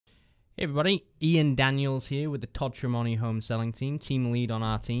Hey everybody, Ian Daniels here with the Todd Tremonti home selling team lead on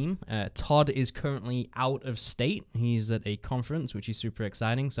our team. Todd is currently out of state. He's at a conference, which is super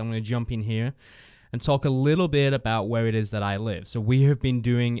exciting, so I'm going to jump in here and talk a little bit about where it is that I live. So we have been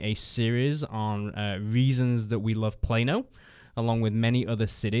doing a series on reasons that we love Plano, along with many other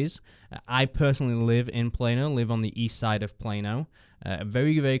cities. I personally live in Plano, live on the east side of Plano,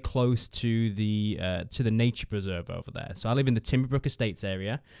 very, very close to the nature preserve over there. So I live in the Timberbrook Estates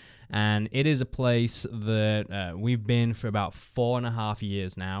area, and it is a place that we've been for about 4.5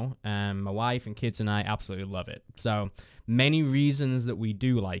 years now, and my wife and kids and I absolutely love it. So many reasons that we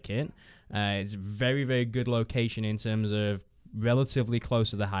do like it. It's a very, very good location in terms of relatively close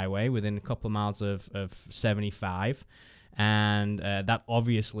to the highway, within a couple of miles of 75. And that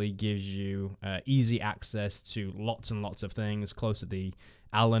obviously gives you easy access to lots and lots of things, close to the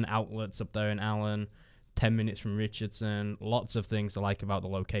Allen outlets up there in Allen, 10 minutes from Richardson, lots of things to like about the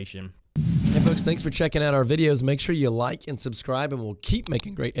location. Hey folks, thanks for checking out our videos. Make sure you like and subscribe, and we'll keep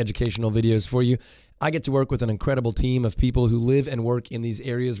making great educational videos for you. I get to work with an incredible team of people who live and work in these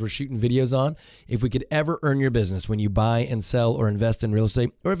areas we're shooting videos on. If we could ever earn your business when you buy and sell or invest in real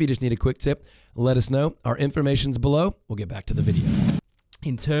estate, or if you just need a quick tip, let us know. Our information's below. We'll get back to the video.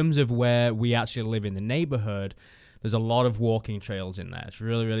 In terms of where we actually live in the neighborhood, there's a lot of walking trails in there. It's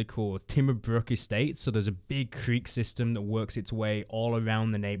really, really cool. It's Timberbrook Estates, so there's a big creek system that works its way all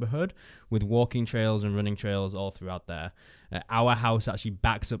around the neighborhood with walking trails and running trails all throughout there. Our house actually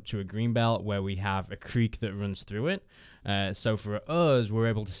backs up to a greenbelt where we have a creek that runs through it. So for us, we're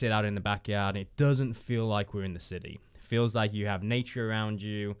able to sit out in the backyard, and it doesn't feel like we're in the city. It feels like you have nature around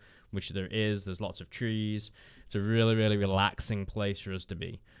you, which there is. There's lots of trees. It's a really, really relaxing place for us to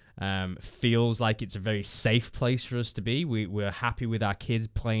be. Feels like it's a very safe place for us to be. We're happy with our kids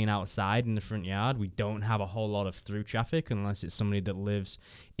playing outside in the front yard. We don't have a whole lot of through traffic unless it's somebody that lives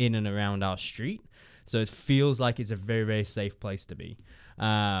in and around our street. So it feels like it's a very, very safe place to be.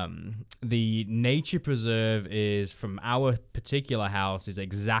 The nature preserve is, from our particular house, is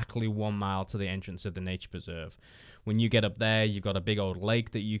exactly 1 mile to the entrance of the nature preserve. When you get up there, you've got a big old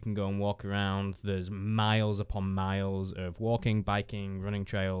lake that you can go and walk around. There's miles upon miles of walking, biking, running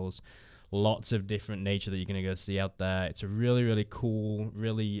trails, lots of different nature that you're going to go see out there. It's a really, really cool,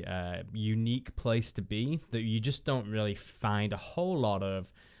 really unique place to be that you just don't really find a whole lot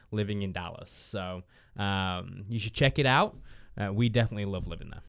of living in Dallas. So you should check it out. We definitely love living there.